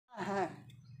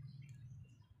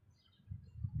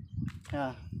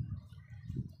Yan.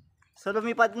 So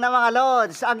lumipad na mga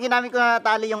lods. Ang ginamit ko na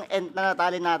natali yung end na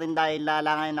natali natin dahil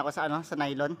lalangayin ako sa sa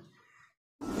nylon.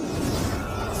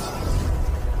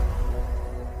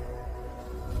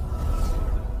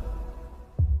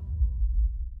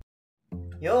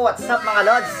 Yo, what's up mga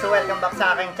lods? So welcome back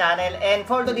sa aking channel. And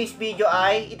for today's video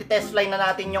ay iti-test fly na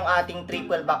natin yung ating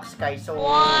triple box kite. So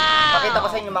pakita ko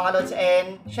sa inyo mga lods.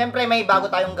 And syempre may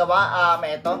bago tayong gawa.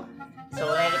 Ito. So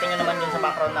nakikita nyo naman yun sa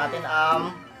background natin.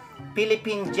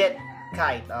 Philippine Jet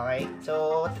Kite, okay?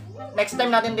 So, next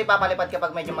time natin di papalipad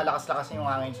kapag medyo malakas-lakas yung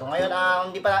hangin. So, ngayon,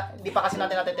 di pa kasi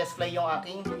natin test fly yung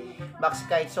aking box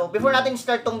kite. So, before natin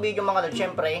start tong video mga lods,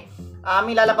 syempre,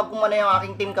 ilalapag ko muna yung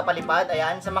aking team Kapalipad.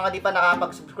 Ayan, sa mga di pa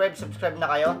nakapag-subscribe, subscribe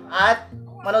na kayo. At,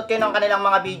 manood kayo ng kanilang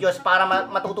mga videos para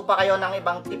matuto pa kayo ng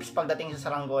ibang tips pagdating sa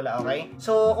saranggola, okay?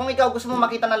 So, kung ikaw gusto mo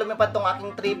makita na lumipad tong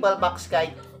aking triple box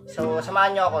kite, so,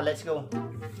 samahan nyo ako. Let's go!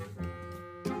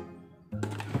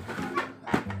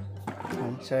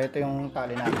 So ito yung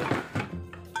tali natin.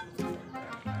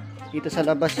 Dito sa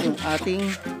labas yung ating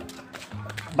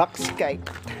box kite.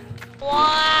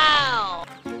 Wow!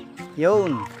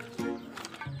 Yun.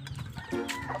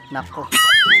 Nako.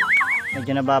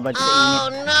 Medyo nababad sa init. Oh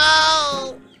no!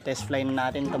 Test fly na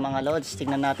natin ito mga lods.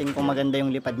 Tingnan natin kung maganda yung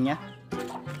lipad niya.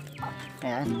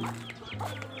 Ayan.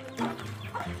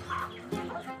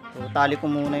 So tali ko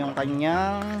muna yung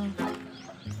kanyang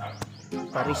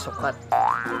parisukat.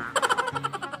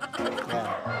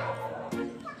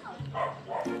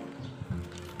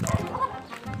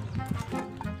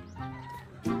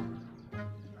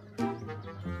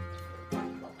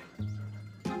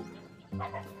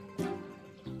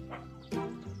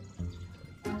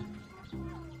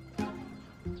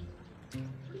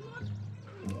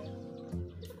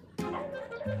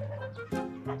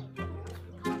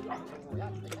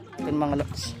 Yan mga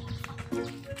lods.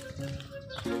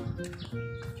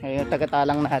 Ngayon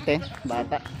tagatalang natin,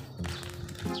 bata.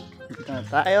 Dito na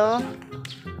tayo.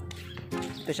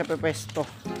 Dito siya pepesto.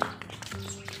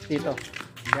 Dito.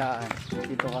 Yan.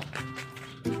 Dito ka.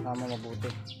 Tama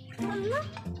mabuti.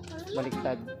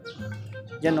 Baliktad.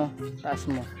 Yan o. Taas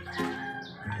mo.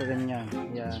 So ganyan.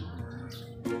 Yan.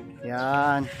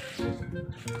 Yan.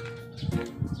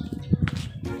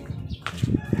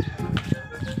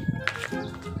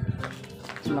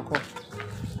 Nako.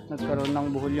 Nagkaroon ng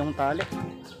buhol yung tali.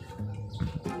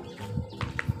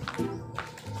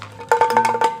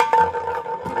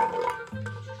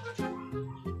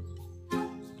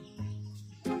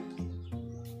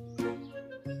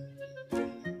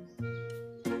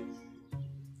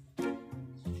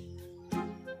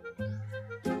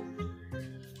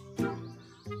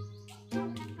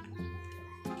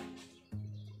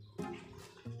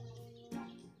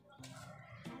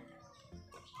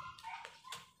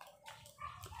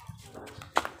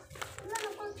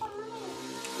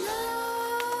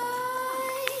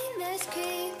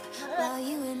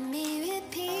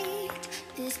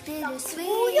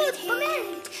 Bittersweet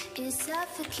heat is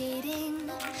suffocating.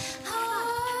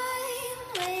 I'm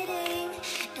waiting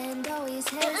and always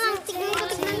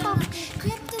hesitating.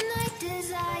 Kryptonite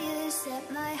desires set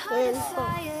my heart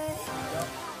afire.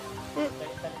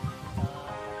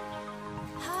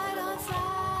 Heart on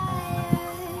fire.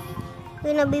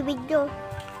 May nabibidyo.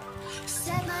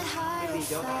 Set my heart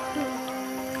afire.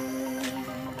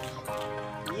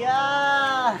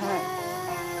 Yeah!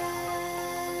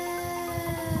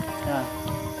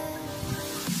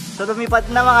 So lumipad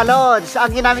na mga lods.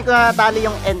 Ang ginamit ko na natali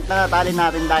yung end na natali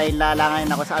natin dahil lalangayin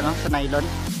ako sa sa nylon.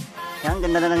 Yan,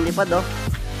 ganda na ng lipad oh.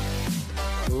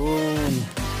 Yun.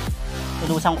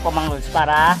 Tulusan ko pa mga lods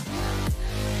para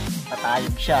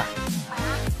patayog siya.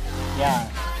 Yan.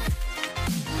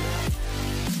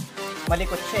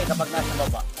 Malikot siya kapag nasa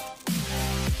baba.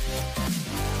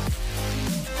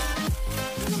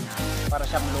 Para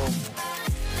siyang lobo.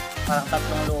 Parang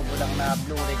tatlong lobo lang na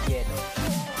blue red yellow.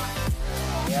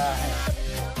 Yan.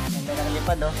 Ganda ng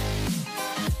lipad oh.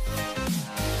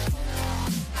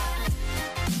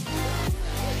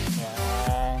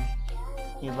 Yan.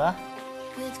 Diba?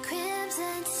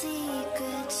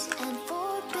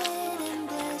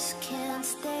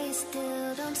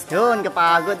 Yun,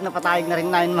 kapagod. Napatayog na rin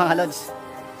namin mga lods.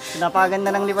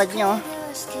 Napaganda ng lipad nyo.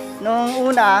 Nung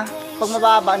una, pag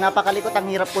mababa, napakalikot.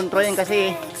 Ang hirap kontrolin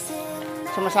kasi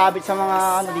sumasabit sa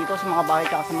mga dito, sa mga bahay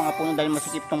at sa mga puno dahil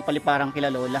masikip tong paliparang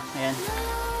kila lola. Ayan.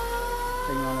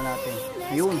 So yun na natin.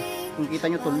 Ayun. Kung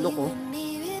kita nyo tuldok oh.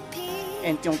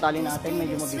 And yung tali natin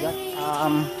medyo mabigat.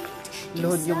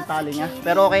 Load yung tali niya.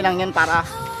 Pero okay lang yan para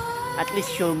at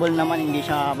least sure ball naman hindi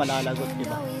siya malalagot,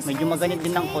 diba? Medyo maganit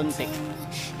din ng konti.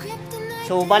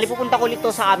 So, bali pupunta ko dito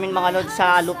sa amin mga lods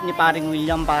sa loop ni paring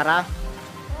William para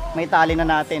may tali na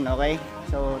natin, okay?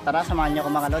 So, tara, samahan niyo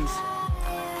ako mga lods.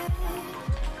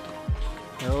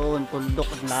 Yun, tuldok,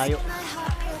 layo.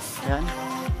 Ayan.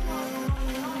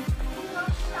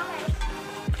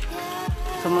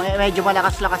 So, medyo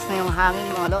malakas-lakas na yung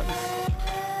hangin mga lods.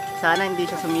 Sana hindi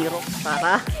siya sumirok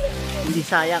para hindi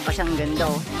sayang kasi ang ganda,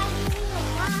 oh.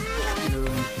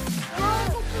 Yun.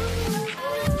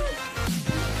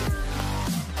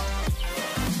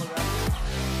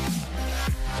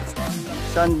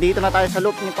 So, andito na tayo sa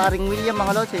loop ni paring William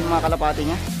mga lods. Yung mga kalapati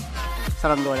niya.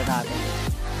 Saranggola natin.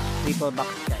 Triple box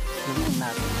guys. Layunin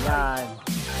natin. Yan.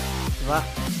 Diba?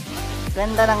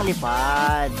 Ganda ng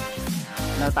lipad.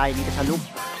 Na tayo dito sa loop.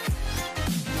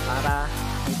 Para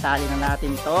itali na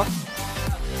natin to.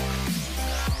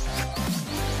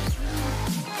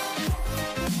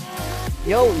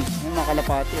 Yun! Yung mga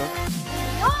kalapati, oh.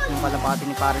 Yung kalapati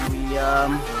ni paring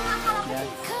William. Yan.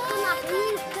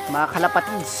 Mga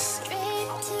kalapatis.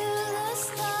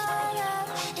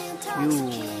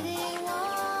 Yun.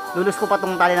 Lulus ko pa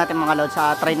tong tali natin mga lods.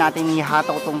 Try natin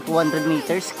ihatak tong 200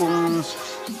 meters kung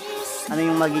ano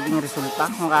yung magiging resulta,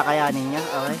 kung kakayanin niya.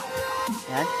 Okay.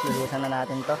 Yan, lulusan na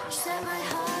natin to.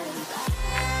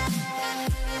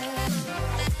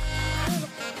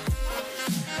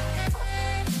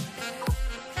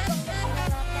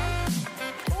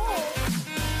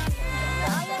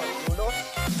 Lulus.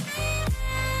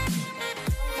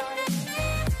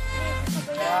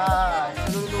 Yan,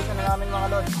 lulusan na namin mga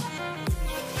lods.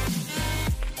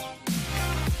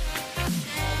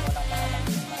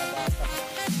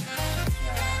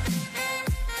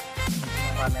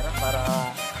 Camera para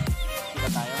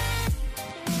kita tayo.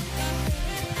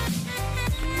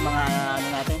 Mga ano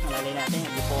natin, halalay natin,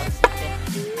 before natin.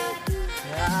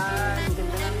 Yan,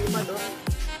 ganda ng lima do.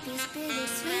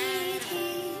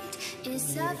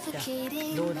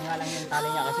 Doon nga lang yung tali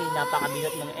niya kasi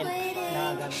napakabigat ng end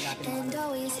na gamit natin.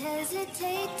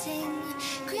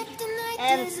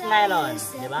 And nylon,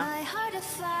 di ba?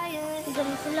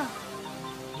 Ganun sila.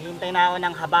 Hihintay na ako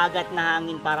ng habagat na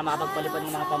hangin para makapagpalipad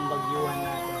ng mga pambagyuhan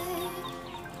natin.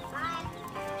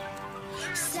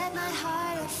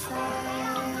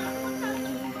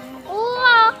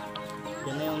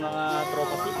 Yan na yung mga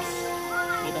tropa tips.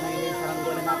 Kita na yung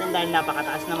saranggola natin dahil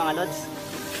napakataas na mga lods.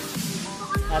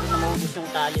 Natin na maubos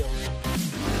yung tali. Oh.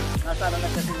 Nasa ano na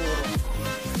siya siguro?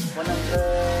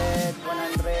 100,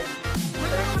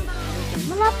 130.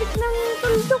 Malapit ng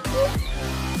tuldok po.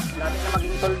 Malapit na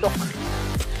maging tuldok.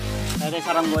 Ito yung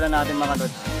saranggola natin mga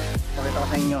lods. Pakita ko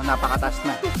sa inyo, napakataas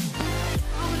na.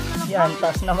 Yan,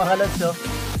 taas na mga lods, oh.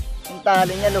 Yung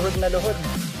tali niya, luhod na luhod.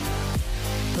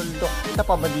 Tuldok. Kita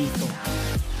pa ba dito?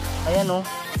 Ayan, oh.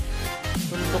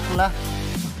 Tuldok na.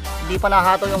 Hindi pa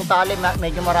nahato yung tali.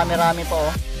 Medyo marami-rami pa,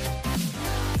 oh.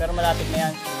 Pero malapit na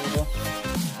yan. Siguro.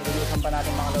 Ilulusan pa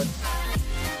natin mga lods.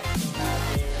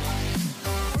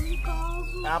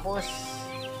 Tapos,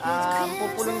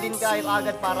 pupulong din kayo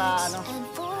agad para, ano,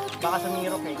 baka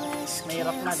sumirok eh.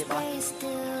 Mahirap na, di ba?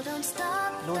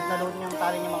 Load na load yung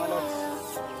tali niya mga lods.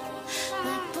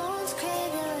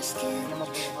 Hindi na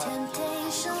mabuha.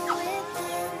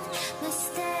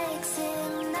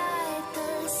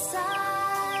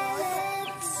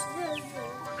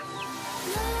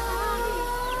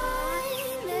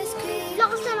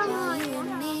 Lakas na lang ngayon.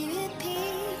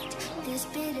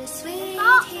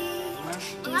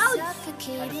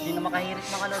 Hindi na makahirit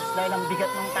mga lods dahil ang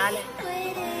bigat ng tali.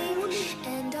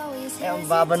 Eh, ang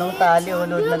baba ng tali, oh,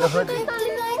 load na load.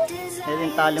 Ayan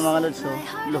yung tali mga lods, oh,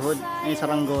 luhod. Ayan yung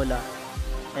saranggola.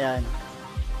 Ayan.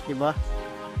 Diba?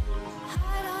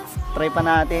 Try pa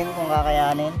natin kung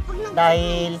kakayanin.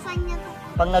 Dahil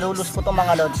pag nalulus ko itong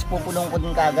mga lods, pupulong ko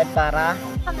din kaagad para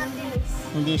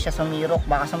hindi siya sumirok.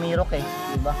 Baka sumirok eh.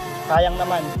 Diba? Sayang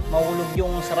naman. Mahulog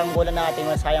yung saranggola natin.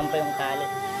 Masayang pa yung tali.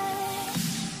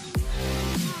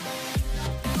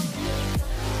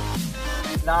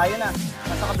 Layo na.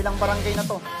 Nasa kabilang barangay na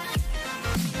to.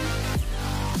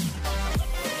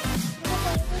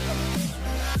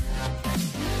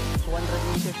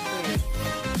 Meters to eh.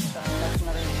 Taas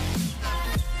na rin.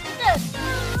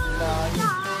 Layo.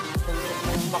 Tumpok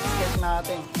na yung basket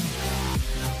natin.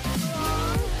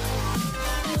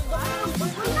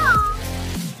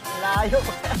 Layo.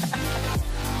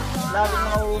 Laging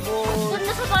maubos. Doon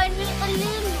na sa bahay nila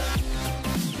talim.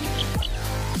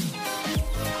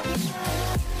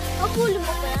 Huli mo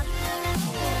pa yan?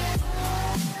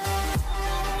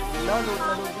 Lalo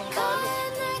na yung tali.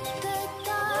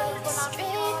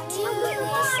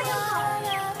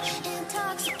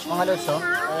 Mga lods, oh.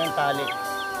 Ayan yung tali.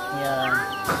 Yan.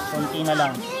 Kunti na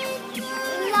lang.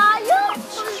 Layo!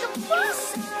 Tuldok pa!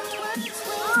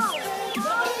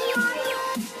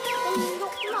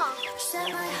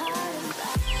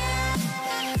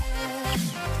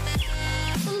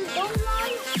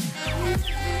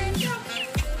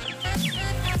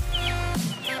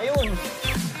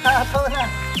 Tataw na.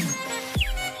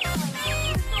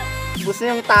 Ubus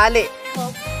na yung tali.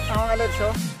 Ang mga lods,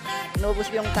 oh. Inubos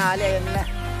ko yung tali. Ayan na.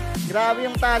 Grabe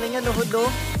yung tali niya. Luhod,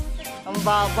 oh. Ang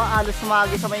baba. Alos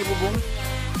sumagi sa may bubong.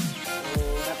 So,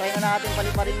 natry na natin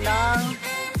paliparin ng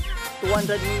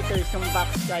 200 meters yung box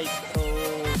kite. So,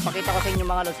 pakita ko sa inyo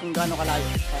mga lods kung gaano kalayo.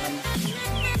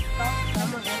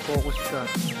 Focus ka.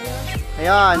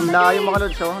 Ayan, layo mga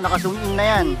lods, oh. Naka-zoom in na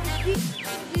yan.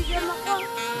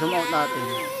 Zoom out natin.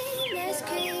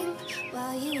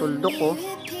 Tuldok, oh.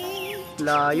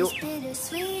 Layo.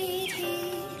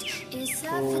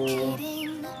 So,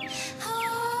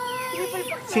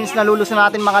 since nalulus na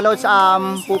natin mga lods,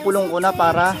 pupulong ko na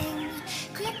para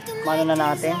mano na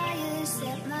natin.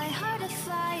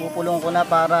 Pupulong ko na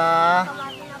para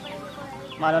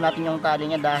mano natin yung tali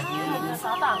niya dahil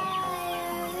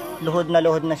luhod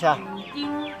na siya.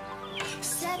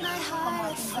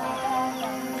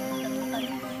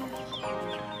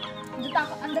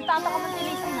 Ang datata ko man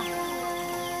tilisin na.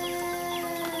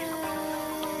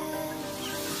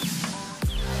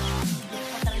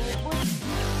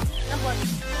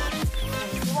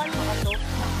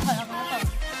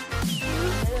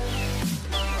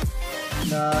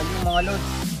 Layo mga lods.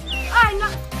 Ay,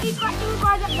 yung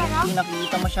product ka na? Hindi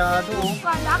nakikita masyado, oh.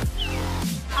 Product?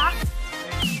 Ha?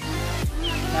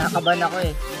 Nakakaban ako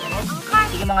eh.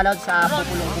 Sige mga lods,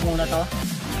 pupulong ko muna to.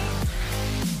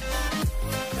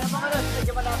 Mga lods,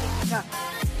 medyo malapit na siya.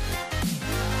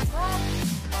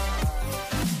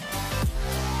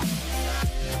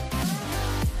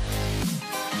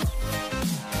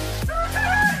 So,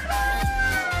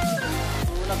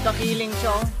 nagkakiling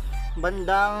siya, oh.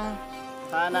 Bandang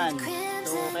kanan.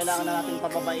 So, kailangan na natin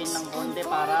pababain ng konti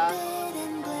para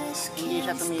hindi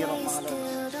siya tumirok mga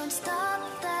lods.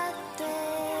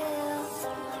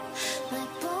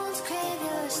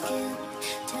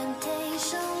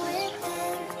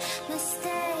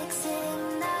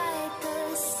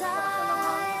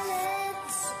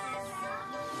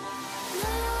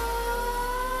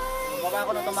 Baba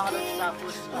ko na ito mga lods,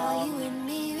 tapos yung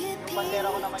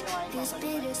bandera ko naman yung ayun.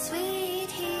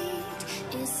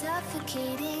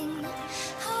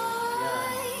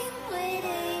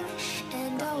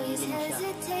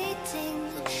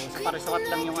 Parisukat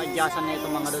lang yung adjustan na ito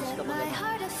mga lods kapag ano,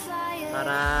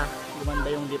 para gumanda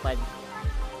yung lipad.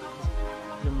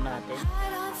 Zoom natin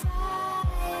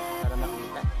para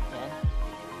makita. Ayan.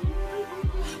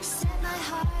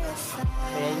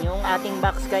 Ayan yung ating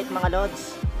box kite mga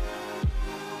lods.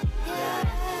 Ayan.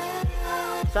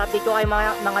 So update ko kay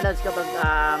mga lods kapag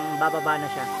bababa na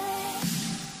siya.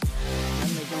 Ayan,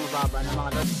 medyo mababa na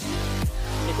mga lods.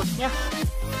 Likot niya.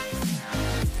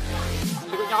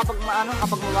 Likot niya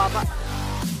kapag mababa.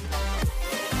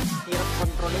 Hirap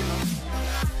kontrolin, no?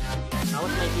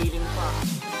 Tapos may feeling pa.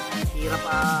 Hirap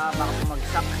baka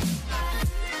bumagsak.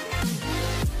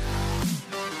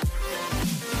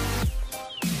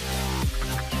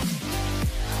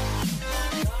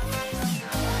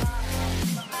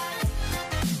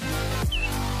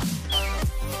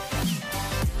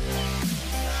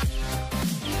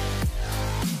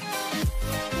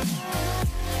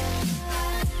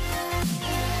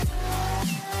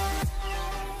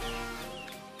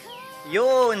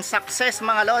 Yun, success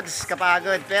mga lods,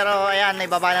 kapagod. Pero ayan,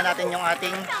 naibaba na natin yung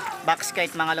ating box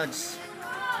kite mga lods.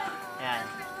 Ayan,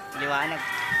 liwanag.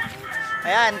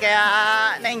 Ayan, kaya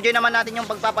na-enjoy naman natin yung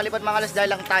pagpapalipad mga lods dahil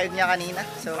lang tayog niya kanina.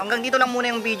 So hanggang dito lang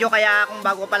muna yung video, kaya kung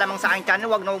bago pa lamang sa aking channel,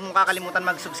 huwag na huwag mong kakalimutan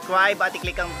mag-subscribe at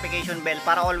i-click ang notification bell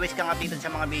para always kang updated sa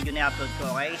mga video na i-upload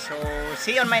ko, okay? So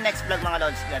see you on my next vlog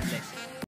mga lods. God bless.